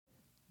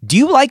Do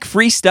you like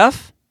free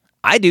stuff?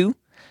 I do.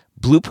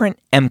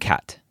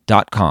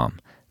 BlueprintMCAT.com.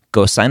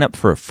 Go sign up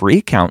for a free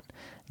account.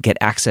 Get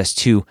access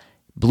to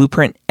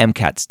Blueprint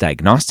MCAT's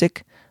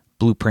diagnostic,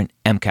 Blueprint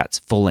MCAT's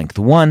full-length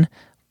 1,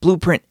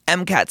 Blueprint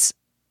MCAT's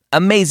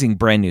amazing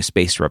brand new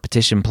spaced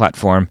repetition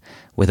platform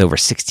with over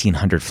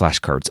 1,600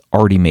 flashcards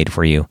already made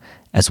for you,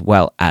 as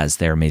well as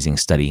their amazing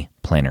study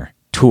planner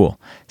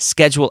tool.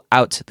 Schedule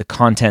out the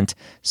content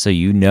so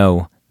you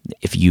know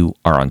if you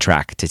are on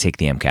track to take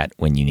the MCAT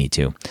when you need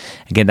to.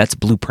 Again, that's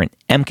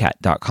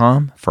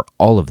BlueprintMCAT.com for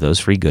all of those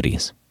free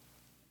goodies.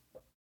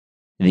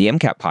 The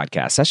MCAT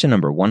podcast, session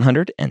number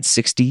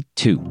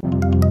 162.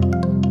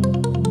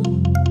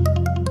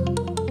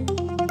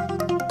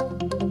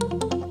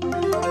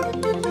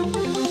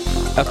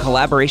 A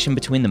collaboration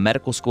between the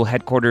medical school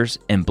headquarters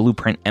and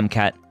Blueprint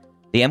MCAT.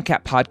 The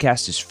MCAT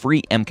podcast is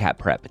free MCAT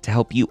prep to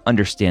help you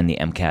understand the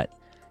MCAT,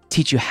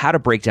 teach you how to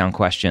break down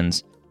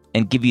questions,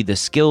 and give you the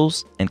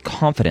skills and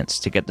confidence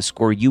to get the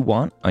score you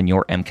want on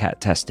your MCAT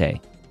test day.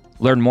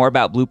 Learn more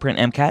about Blueprint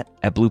MCAT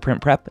at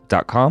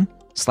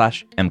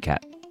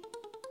blueprintprep.com/MCAT.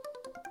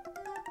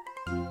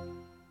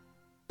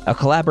 A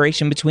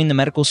collaboration between the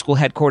medical school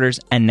headquarters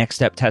and Next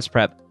Step Test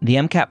Prep, the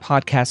MCAT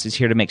podcast is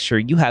here to make sure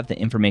you have the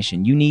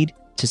information you need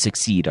to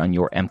succeed on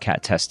your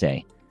MCAT test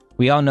day.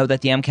 We all know that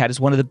the MCAT is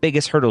one of the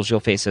biggest hurdles you'll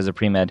face as a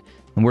pre-med,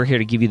 and we're here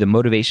to give you the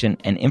motivation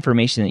and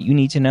information that you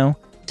need to know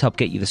to help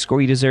get you the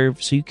score you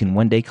deserve so you can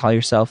one day call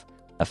yourself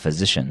a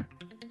physician.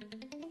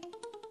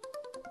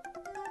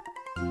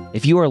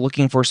 If you are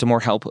looking for some more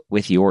help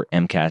with your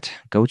MCAT,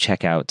 go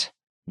check out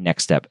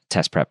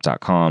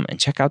nextsteptestprep.com and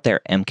check out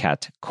their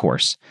MCAT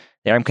course.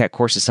 Their MCAT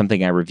course is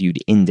something I reviewed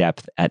in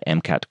depth at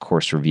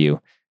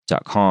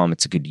mcatcoursereview.com.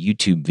 It's a good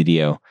YouTube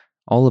video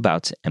all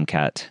about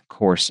MCAT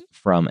course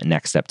from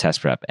Next Step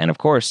Test Prep. And of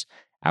course,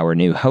 our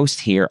new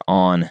host here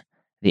on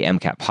the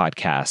MCAT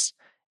podcast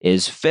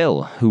is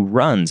Phil, who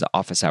runs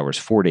office hours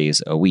 4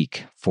 days a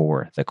week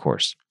for the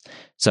course.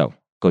 So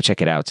go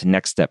check it out,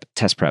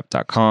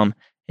 nextsteptestprep.com,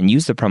 and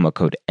use the promo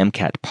code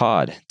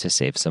MCATPOD to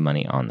save some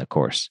money on the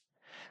course.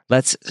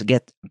 Let's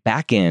get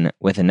back in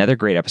with another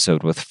great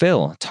episode with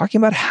Phil, talking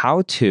about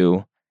how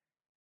to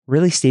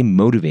really stay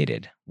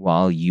motivated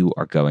while you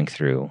are going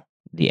through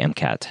the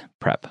MCAT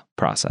prep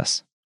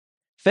process.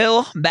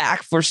 Phil,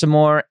 back for some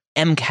more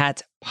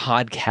MCAT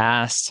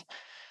podcast.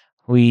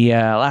 We,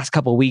 last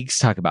couple of weeks,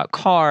 talk about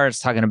cars,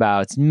 talking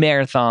about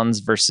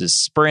marathons versus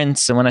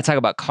sprints. And when I talk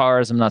about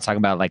cars, I'm not talking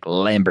about like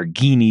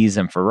Lamborghinis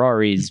and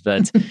Ferraris,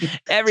 but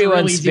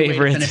everyone's it's a really easy favorite.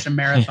 way to finish a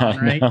marathon,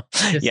 right?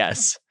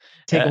 Yes.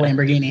 Take a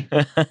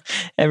Lamborghini.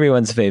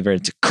 Everyone's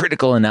favorite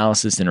critical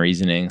analysis and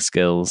reasoning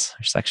skills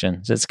or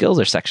section. Is it skills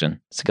or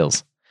section?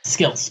 Skills.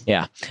 Skills.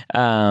 Yeah.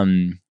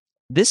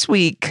 This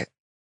week,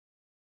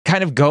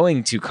 kind of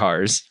going to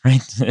cars,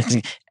 right?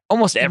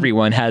 Almost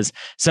everyone has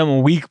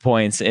some weak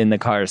points in the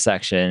car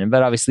section,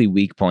 but obviously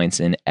weak points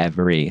in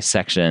every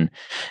section.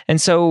 And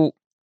so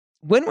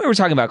when we were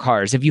talking about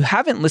cars, if you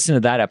haven't listened to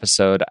that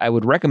episode, I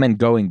would recommend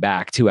going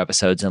back 2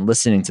 episodes and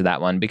listening to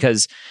that one,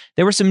 because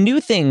there were some new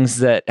things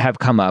that have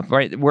come up,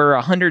 right? We're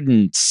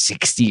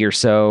 160 or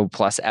so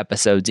plus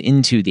episodes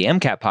into the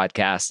MCAT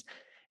podcast.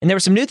 And there were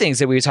some new things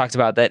that we talked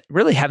about that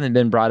really haven't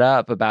been brought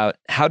up about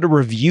how to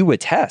review a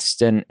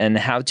test and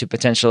how to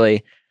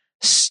potentially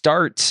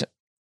start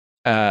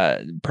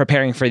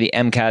preparing for the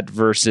MCAT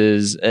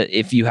versus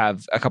if you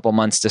have a couple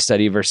months to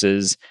study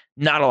versus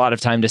not a lot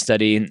of time to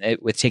study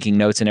with taking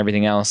notes and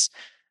everything else.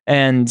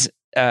 And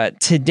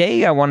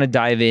today I want to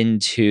dive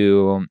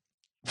into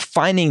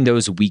finding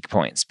those weak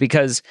points,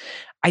 because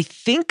I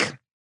think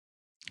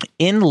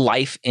in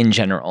life in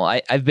general,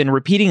 I've been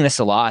repeating this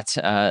a lot.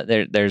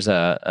 There's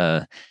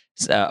a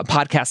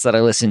podcast that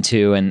I listen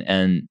to,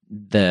 and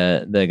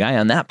the guy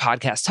on that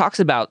podcast talks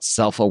about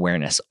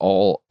self-awareness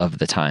all of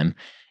the time.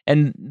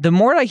 And the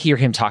more I hear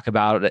him talk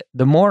about it,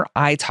 the more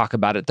I talk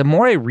about it, the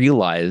more I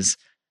realize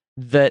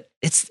that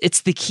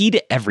it's the key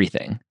to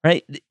everything,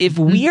 right? If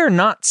we are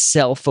not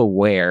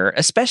self-aware,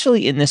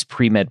 especially in this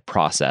pre-med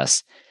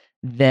process,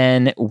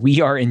 then we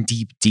are in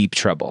deep, deep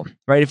trouble,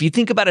 right? If you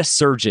think about a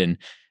surgeon,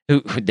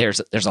 there's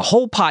a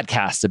whole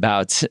podcast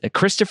about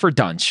Christopher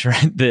Dunch,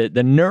 right? The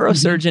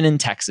neurosurgeon in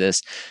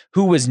Texas,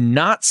 who was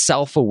not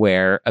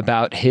self-aware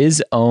about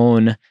his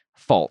own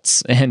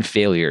faults and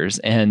failures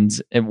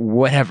and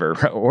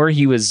whatever, or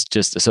he was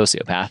just a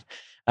sociopath,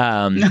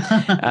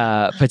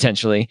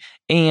 potentially.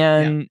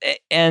 And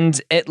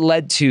it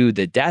led to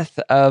the death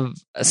of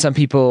some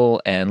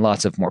people and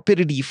lots of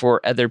morbidity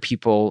for other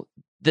people.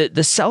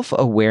 The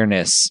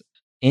self-awareness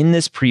in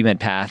this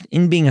pre-med path,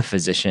 in being a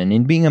physician,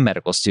 in being a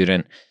medical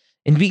student,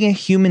 in being a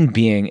human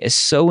being is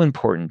so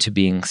important to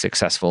being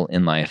successful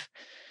in life.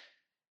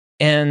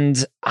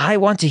 And I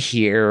want to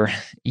hear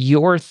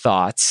your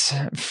thoughts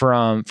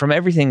from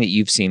everything that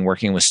you've seen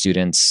working with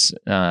students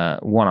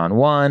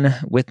one-on-one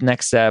with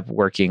Next Step,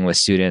 working with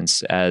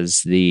students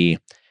as the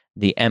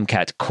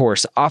MCAT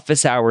course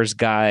office hours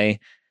guy.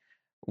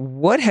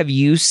 What have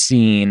you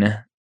seen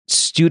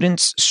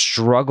students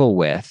struggle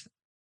with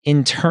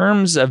in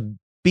terms of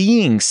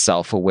being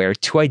self-aware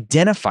to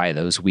identify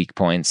those weak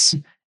points?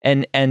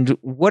 And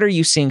what are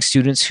you seeing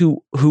students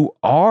who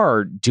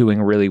are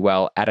doing really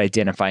well at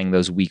identifying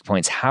those weak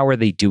points? How are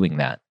they doing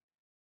that?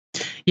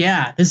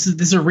 Yeah, this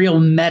is a real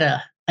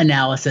meta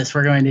analysis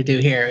we're going to do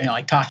here.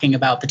 Like talking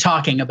about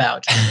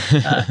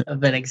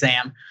of an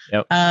exam.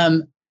 Yep.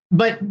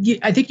 But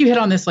I think you hit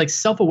on this. Like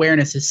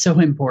self-awareness is so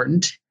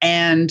important,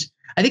 and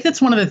I think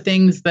that's one of the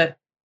things that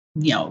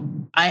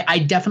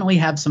I definitely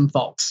have some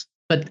faults,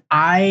 but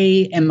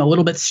I am a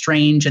little bit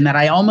strange in that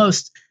I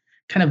almost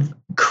kind of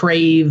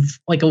crave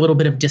like a little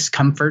bit of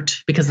discomfort,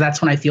 because that's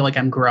when I feel like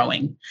I'm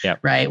growing. Yep.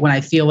 Right. When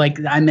I feel like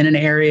I'm in an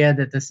area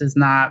that this is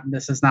not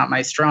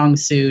my strong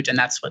suit. And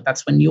that's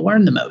when you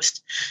learn the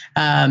most.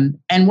 And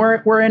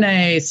we're in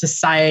a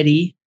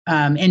society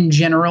in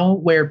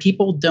general where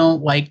people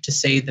don't like to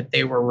say that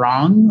they were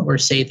wrong or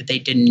say that they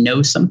didn't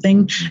know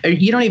something. Or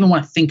you don't even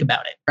want to think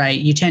about it. Right.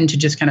 You tend to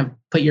just kind of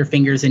put your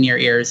fingers in your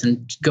ears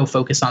and go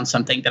focus on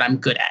something that I'm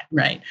good at.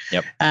 Right.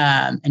 Yep.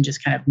 And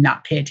just kind of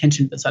not pay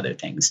attention to those other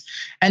things.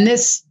 And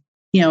this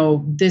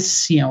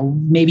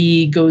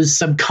maybe goes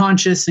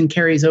subconscious and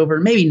carries over.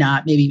 Maybe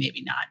not.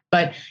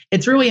 But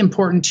it's really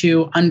important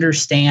to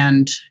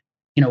understand,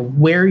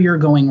 where you're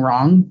going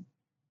wrong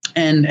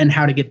and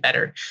how to get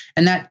better.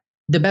 And that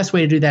the best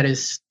way to do that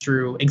is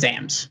through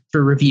exams,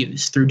 through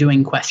reviews, through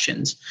doing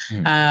questions.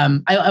 I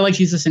like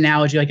to use this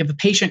analogy. Like if a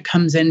patient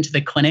comes into the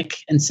clinic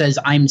and says,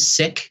 I'm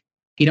sick,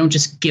 you don't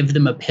just give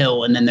them a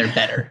pill and then they're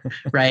better,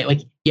 right? Like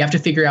you have to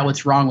figure out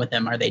what's wrong with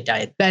them. Are they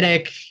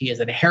diabetic? Is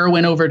it a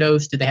heroin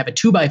overdose? Do they have a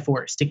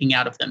 2x4 sticking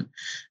out of them?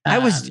 I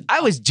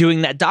was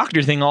doing that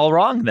doctor thing all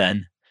wrong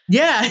then.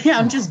 Yeah.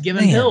 I'm just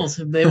giving pills.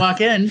 They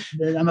walk in,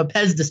 I'm a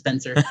Pez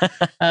dispenser.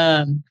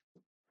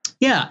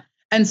 Yeah.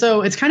 And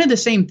so it's kind of the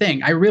same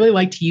thing. I really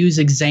like to use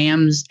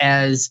exams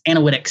as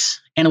analytic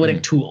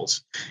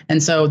tools.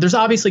 And so there's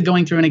obviously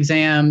going through an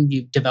exam,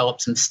 you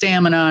develop some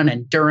stamina and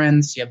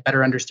endurance, you have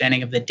better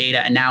understanding of the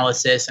data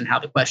analysis and how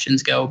the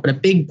questions go. But a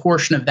big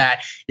portion of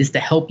that is to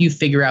help you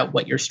figure out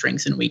what your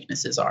strengths and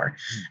weaknesses are.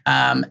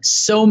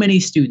 So many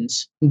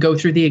students go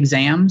through the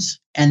exams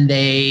and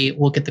they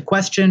will get the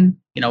question,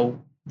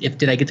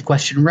 did I get the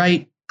question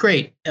right?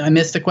 Great. I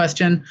missed the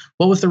question.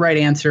 What was the right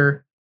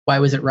answer? Why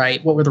was it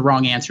right? What were the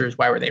wrong answers?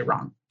 Why were they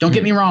wrong? Don't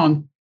get me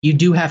wrong. You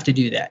do have to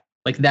do that.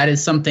 Like that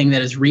is something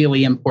that is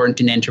really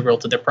important and integral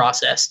to the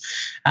process.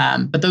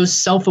 But those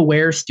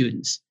self-aware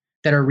students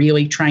that are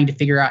really trying to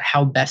figure out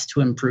how best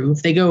to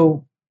improve, they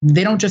don't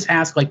just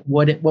ask like,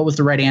 what was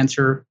the right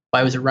answer?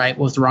 Why was it right?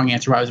 What was the wrong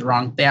answer? Why was it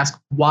wrong? They ask,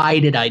 why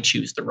did I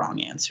choose the wrong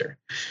answer?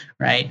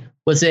 Right?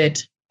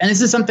 And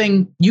this is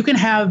something you can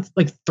have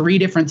like 3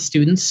 different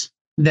students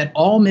that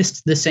all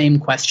missed the same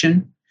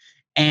question.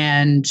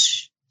 And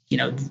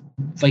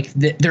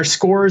their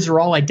scores are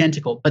all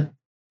identical, but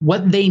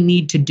what they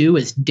need to do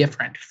is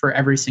different for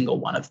every single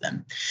one of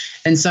them.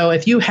 And so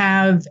if you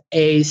have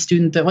a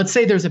student that, let's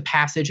say there's a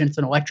passage and it's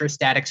an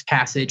electrostatics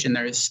passage and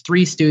there's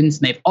 3 students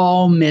and they've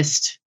all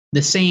missed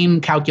the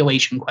same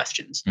calculation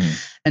questions.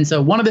 And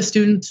so one of the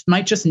students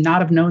might just not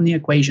have known the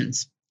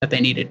equations that they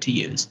needed to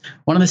use.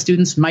 One of the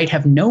students might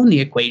have known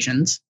the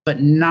equations, but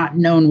not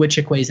known which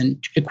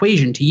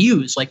equation to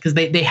use. Like, because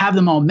they have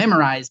them all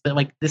memorized, but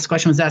like this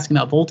question was asking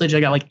about voltage. I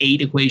got like 8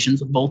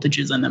 equations with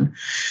voltages in them.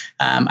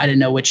 I didn't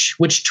know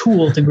which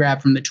tool to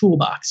grab from the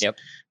toolbox. Yep.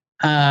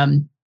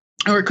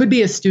 Or it could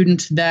be a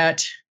student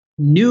that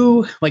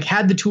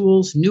had the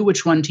tools, knew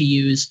which one to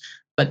use,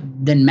 but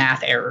then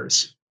math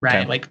errors.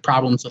 Right. Okay. Like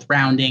problems with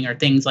rounding or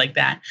things like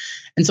that.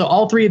 And so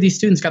all 3 of these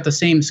students got the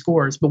same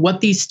scores, but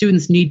what these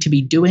students need to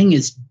be doing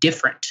is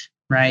different,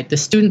 right? The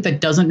student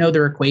that doesn't know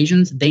their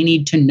equations, they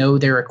need to know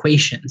their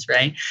equations,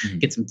 right?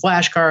 Get some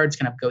flashcards,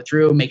 kind of go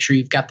through, make sure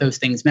you've got those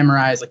things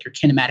memorized, like your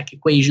kinematic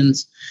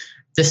equations.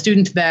 The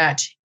student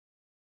that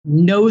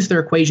knows their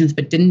equations,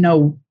 but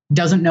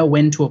doesn't know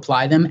when to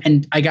apply them.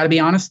 And I got to be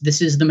honest,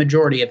 this is the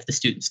majority of the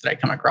students that I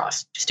come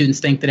across. Students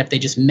think that if they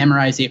just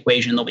memorize the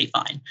equation, they'll be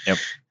fine. Yep.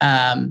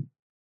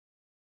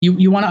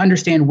 You want to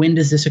understand, when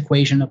does this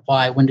equation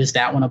apply? When does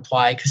that one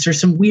apply? Because there's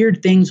some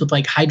weird things with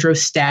like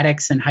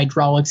hydrostatics and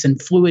hydraulics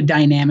and fluid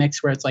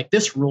dynamics where it's like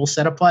this rule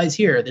set applies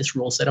here, this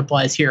rule set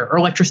applies here. Or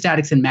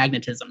electrostatics and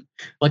magnetism.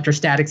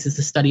 Electrostatics is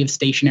the study of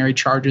stationary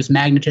charges.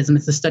 Magnetism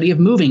is the study of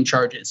moving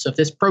charges. So if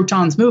this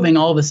proton's moving,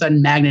 all of a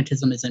sudden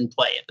magnetism is in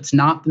play. If it's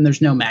not, then there's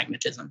no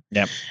magnetism.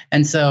 Yep.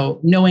 And so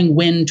knowing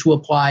when to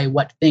apply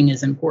what thing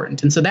is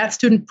important. And so that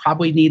student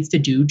probably needs to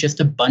do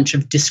just a bunch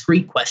of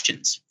discrete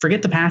questions.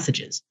 Forget the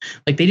passages.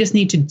 Like they just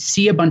need to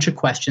see a bunch of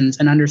questions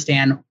and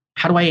understand,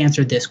 how do I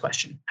answer this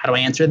question? How do I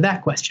answer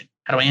that question?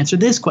 How do I answer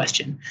this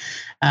question?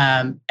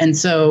 And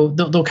so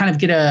they'll kind of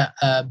get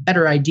a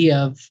better idea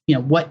of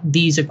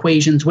which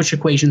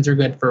equations are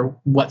good for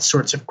what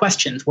sorts of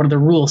questions. What are the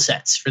rule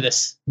sets for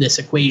this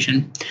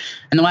equation?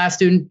 And the last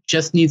student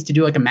just needs to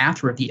do like a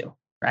math review.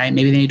 right?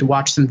 Maybe they need to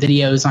watch some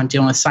videos on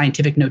dealing with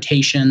scientific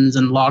notations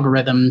and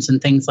logarithms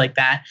and things like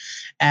that.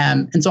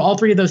 And so all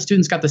three of those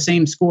students got the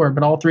same score,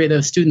 but all three of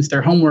those students,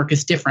 their homework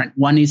is different.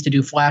 One needs to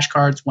do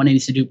flashcards, one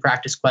needs to do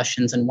practice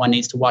questions, and one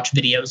needs to watch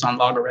videos on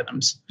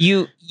logarithms.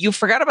 You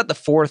forgot about the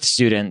fourth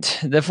student.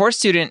 The fourth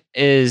student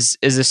is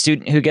a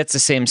student who gets the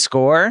same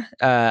score,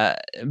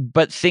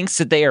 but thinks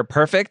that they are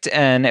perfect,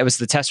 and it was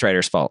the test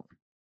writer's fault.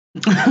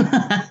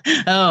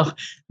 Oh,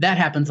 that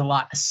happens a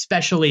lot,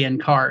 especially in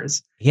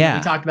cars. Yeah.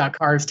 We talked about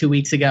cars 2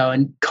 weeks ago,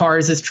 and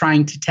cars is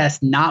trying to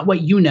test not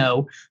what you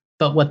know,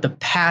 but what the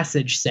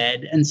passage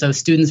said. And so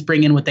students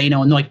bring in what they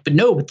know and they're like,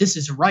 but this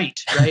is right?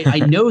 I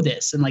know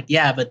this. And like,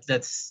 yeah, but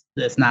that's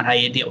not how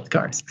you deal with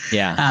cars.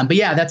 Yeah. But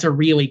yeah, that's a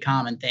really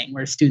common thing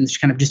where students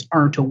kind of just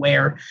aren't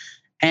aware.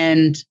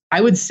 And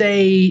I would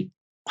say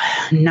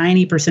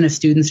 90% of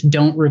students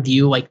don't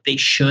review like they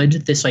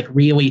should, this like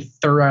really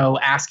thorough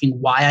asking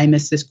why I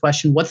missed this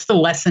question. What's the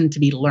lesson to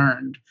be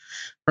learned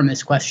from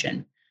this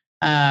question?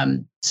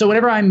 So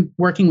whenever I'm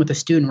working with a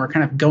student, we're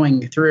kind of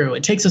going through,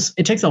 it takes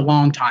a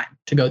long time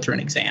to go through an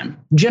exam.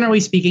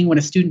 Generally speaking, when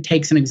a student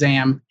takes an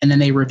exam and then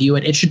they review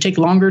it, it should take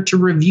longer to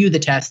review the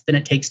test than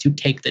it takes to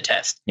take the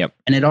test. Yep.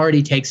 And it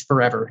already takes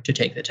forever to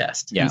take the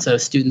test. Yeah. And so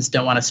students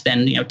don't want to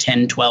spend,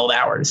 10, 12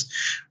 hours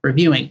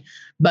reviewing.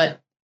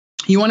 But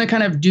you want to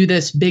kind of do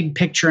this big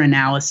picture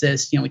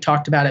analysis. We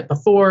talked about it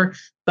before,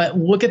 but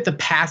look at the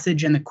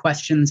passage and the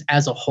questions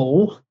as a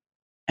whole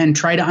and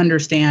try to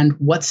understand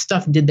what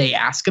stuff did they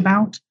ask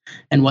about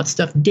and what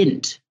stuff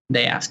didn't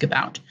they ask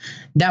about.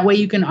 That way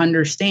you can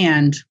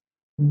understand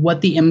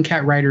what the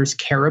MCAT writers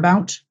care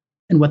about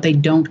and what they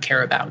don't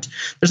care about.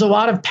 There's a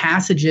lot of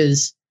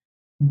passages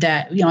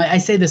that, I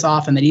say this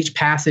often, that each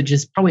passage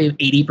is probably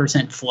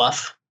 80%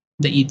 fluff.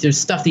 There's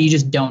stuff that you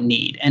just don't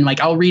need. And like,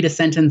 I'll read a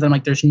sentence and I'm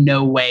like, there's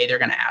no way they're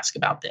going to ask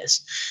about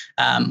this.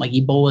 Like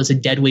Ebola is a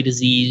deadly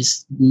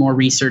disease. More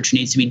research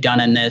needs to be done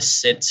in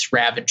this. It's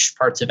ravaged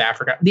parts of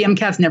Africa. The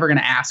MCAT's never going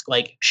to ask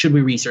like, should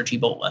we research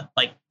Ebola?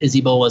 Like, is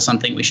Ebola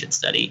something we should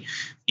study?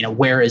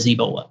 Where is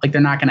Ebola? Like,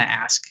 they're not going to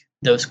ask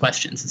those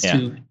questions. It's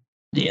too.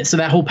 Yeah, so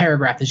that whole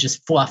paragraph is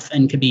just fluff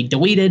and could be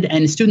deleted,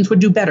 and students would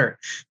do better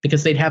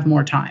because they'd have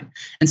more time.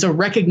 And so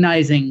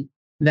recognizing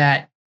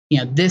that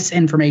this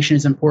information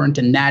is important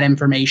and that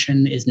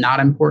information is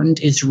not important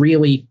is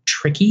really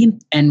tricky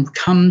and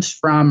comes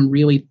from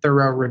really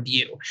thorough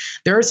review.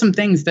 There are some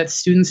things that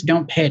students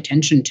don't pay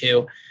attention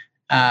to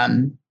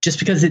just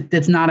because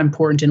it's not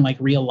important in like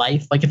real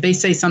life. Like if they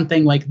say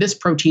something like this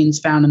protein's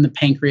found in the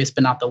pancreas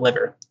but not the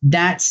liver,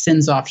 that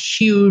sends off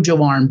huge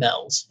alarm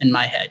bells in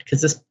my head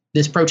because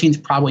this protein's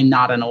probably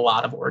not in a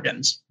lot of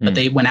organs, but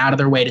they went out of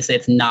their way to say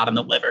it's not in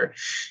the liver.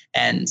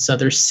 And so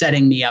they're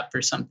setting me up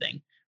for something.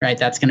 Right,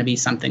 that's going to be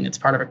something that's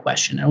part of a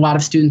question. And a lot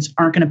of students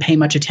aren't going to pay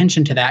much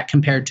attention to that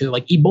compared to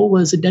like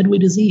Ebola is a deadly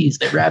disease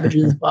that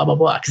ravages blah, blah,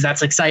 blah, because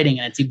that's exciting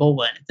and it's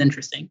Ebola and it's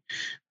interesting.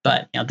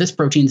 But this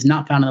protein's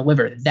not found in the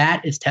liver.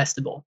 That is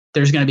testable.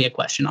 There's going to be a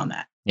question on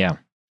that. Yeah.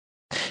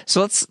 So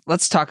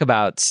let's talk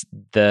about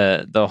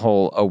the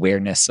whole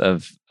awareness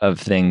of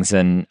things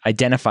and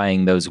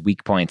identifying those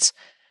weak points.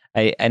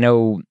 I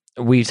know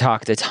we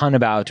talked a ton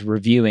about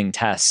reviewing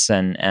tests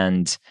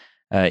and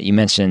you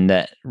mentioned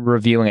that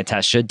reviewing a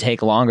test should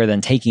take longer than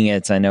taking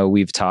it. I know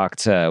we've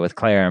talked with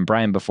Claire and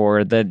Brian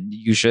before that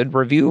you should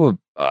review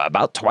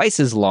about twice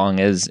as long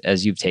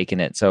as you've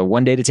taken it. So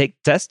 1 day to take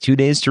the test, 2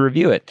 days to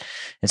review it.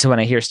 And so when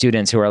I hear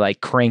students who are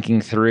like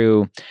cranking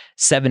through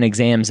 7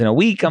 exams in a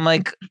week, I'm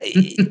like,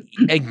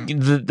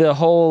 the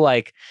whole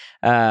like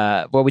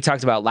what we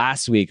talked about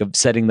last week of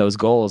setting those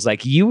goals,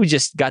 like you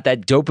just got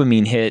that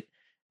dopamine hit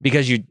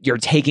because you're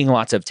taking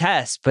lots of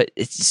tests, but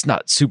it's just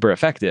not super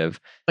effective.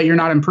 But you're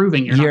not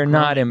improving. You're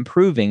not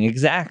improving.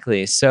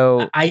 Exactly.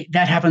 So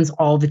that happens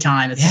all the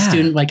time. It's a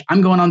student like,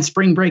 I'm going on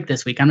spring break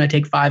this week. I'm going to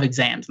take 5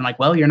 exams. I'm like,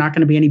 well, you're not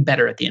going to be any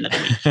better at the end of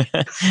the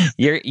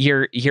week.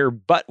 your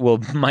butt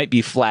might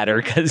be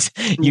flatter because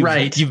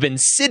you've been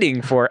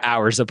sitting for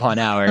hours upon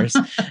hours.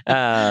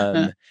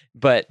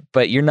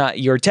 But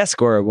your test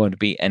score won't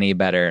be any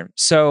better.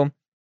 So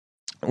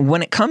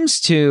when it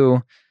comes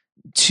to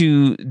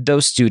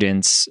those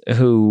students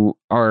who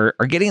are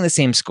getting the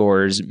same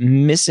scores,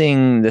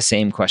 missing the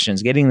same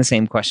questions, getting the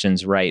same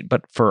questions right,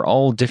 but for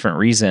all different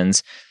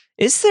reasons,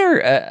 is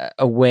there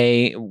a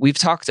way? We've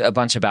talked a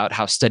bunch about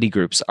how study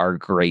groups are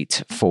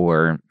great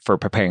for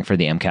preparing for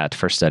the MCAT,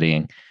 for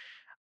studying.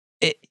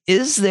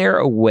 Is there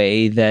a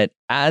way that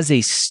as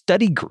a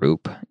study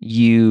group,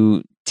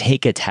 you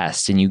take a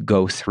test and you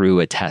go through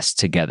a test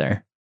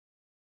together?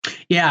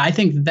 Yeah, I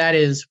think that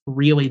is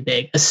really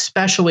big,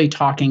 especially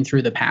talking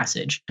through the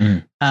passage.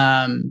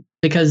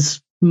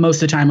 Because most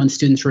of the time when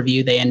students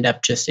review, they end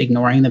up just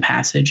ignoring the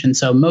passage. And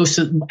so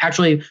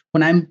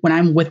when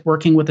I'm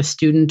working with a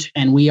student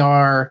and we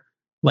are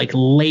like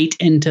late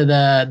into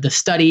the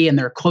study and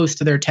they're close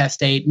to their test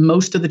date,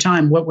 most of the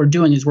time what we're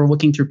doing is we're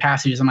looking through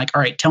passages. I'm like,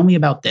 all right, tell me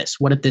about this.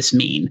 What did this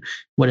mean?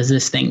 What does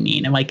this thing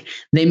mean? And like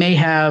they may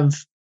have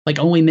like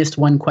only missed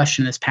one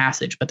question in this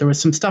passage, but there was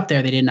some stuff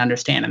there they didn't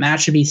understand, and that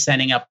should be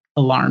setting up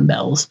alarm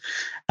bells.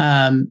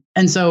 And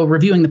so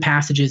reviewing the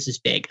passages is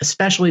big,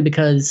 especially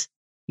because,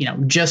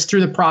 just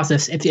through the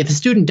process, if a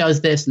student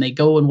does this and they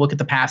go and look at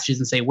the passages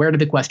and say, where do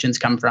the questions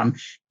come from?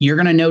 You're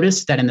going to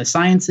notice that in the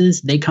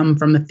sciences, they come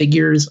from the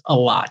figures a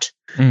lot.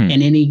 In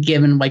any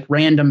given like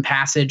random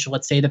passage,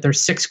 let's say that there's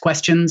 6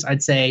 questions,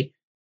 I'd say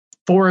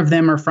 4 of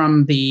them are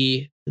from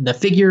the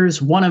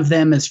figures, 1 of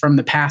them is from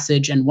the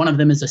passage, and 1 of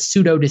them is a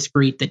pseudo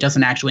discrete that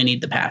doesn't actually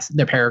need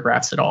the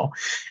paragraphs at all.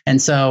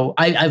 And so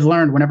I've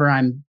learned whenever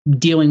I'm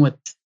dealing with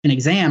an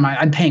exam,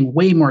 I'm paying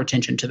way more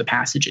attention to the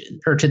passages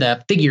or to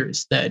the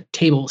figures, the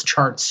tables,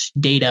 charts,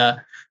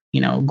 data,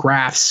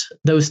 graphs.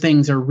 Those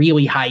things are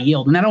really high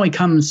yield. And that only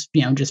comes,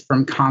 just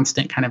from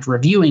constant kind of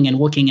reviewing and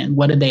looking at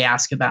what did they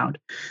ask about,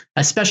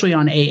 especially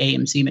on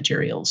AAMC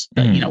materials.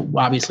 But,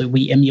 obviously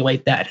we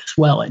emulate that as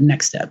well at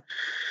Next Step.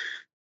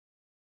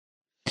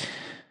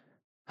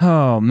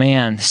 Oh,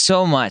 man,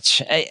 so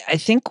much. I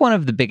think one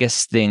of the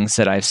biggest things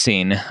that I've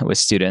seen with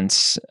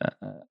students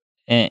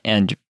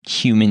and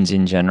humans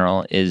in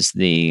general is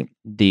the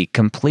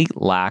complete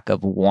lack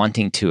of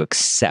wanting to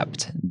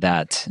accept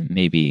that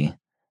maybe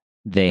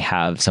they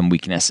have some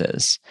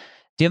weaknesses.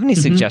 Do you have any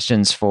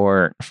suggestions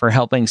for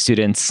helping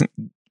students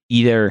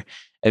either,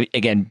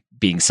 again,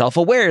 being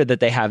self-aware that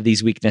they have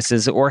these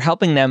weaknesses, or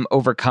helping them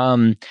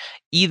overcome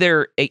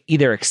either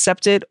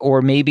accept it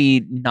or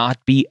maybe not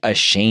be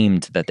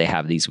ashamed that they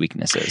have these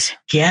weaknesses?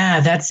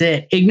 Yeah, that's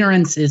it.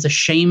 Ignorance is a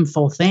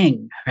shameful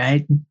thing,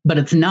 right? But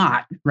it's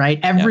not, right?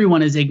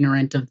 Everyone is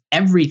ignorant of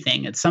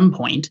everything at some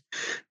point,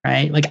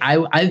 right? Like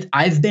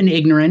I've been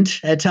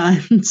ignorant at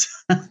times.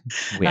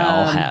 We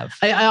all have.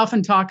 I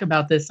often talk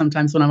about this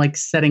sometimes when I'm like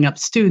setting up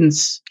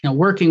students,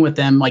 working with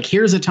them, like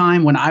here's a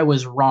time when I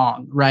was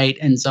wrong, right?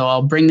 And so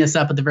I'll bring this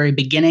up at the very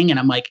beginning and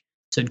I'm like,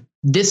 so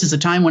this is a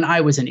time when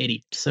I was an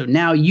idiot. So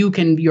now you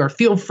are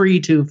feel free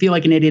to feel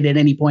like an idiot at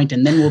any point,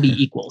 and then we'll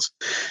be equals.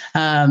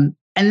 And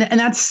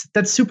that's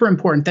super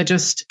important. That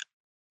just,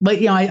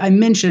 like, I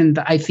mentioned,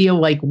 I feel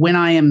like when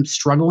I am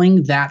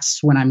struggling,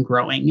 that's when I'm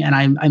growing, and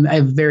I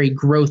have very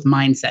growth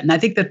mindset. And I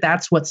think that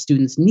that's what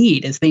students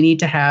need, is they need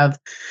to have,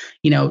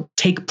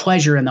 take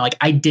pleasure in like,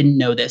 I didn't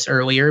know this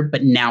earlier,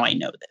 but now I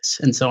know this.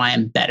 And so I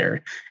am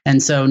better.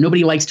 And so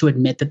nobody likes to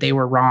admit that they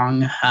were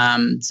wrong.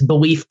 It's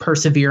belief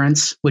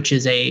perseverance, which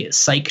is a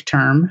psych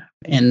term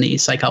in the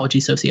psychology,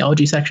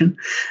 sociology section.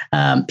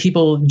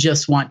 People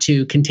just want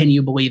to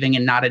continue believing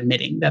and not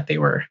admitting that they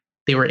were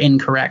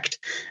incorrect.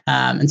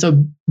 And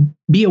so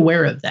be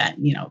aware of that.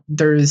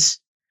 There's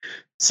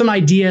some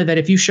idea that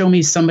if you show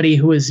me somebody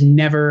who is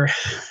never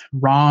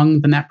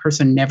wrong, then that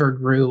person never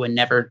grew and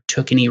never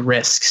took any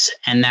risks.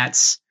 And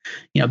that's,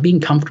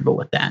 being comfortable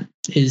with that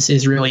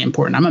is really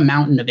important. I'm a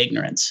mountain of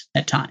ignorance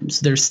at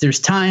times. There's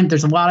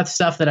a lot of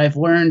stuff that I've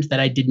learned that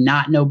I did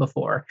not know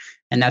before.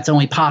 And that's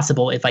only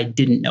possible if I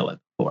didn't know it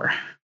before.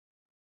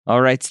 All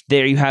right,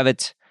 there you have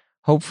it.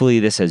 Hopefully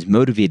this has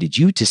motivated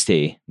you to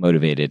stay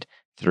motivated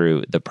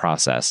through the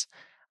process.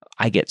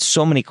 I get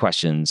so many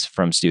questions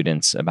from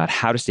students about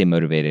how to stay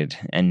motivated,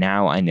 and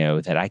now I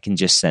know that I can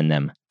just send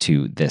them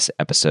to this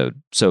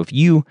episode. So if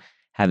you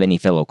have any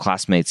fellow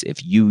classmates,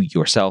 if you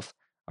yourself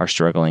are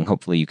struggling,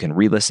 hopefully you can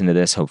re-listen to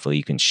this. Hopefully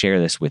you can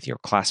share this with your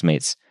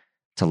classmates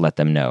to let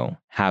them know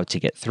how to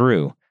get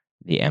through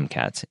the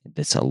MCAT.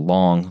 It's a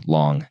long,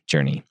 long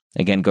journey.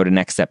 Again, go to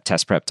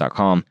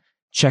nextsteptestprep.com.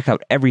 Check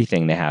out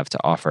everything they have to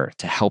offer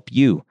to help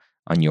you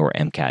on your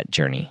MCAT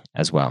journey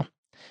as well.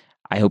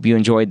 I hope you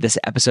enjoyed this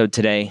episode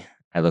today.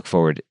 I look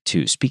forward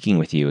to speaking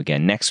with you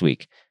again next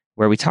week,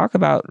 where we talk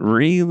about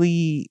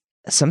really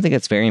something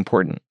that's very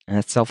important, and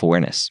that's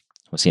self-awareness.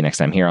 We'll see you next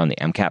time here on the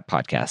MCAT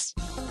podcast.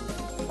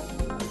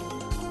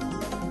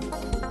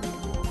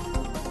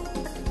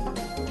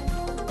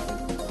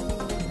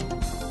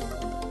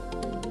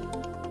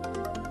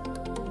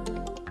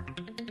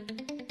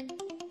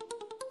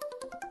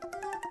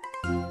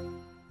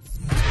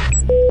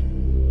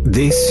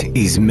 This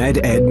is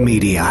MedEd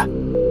Media.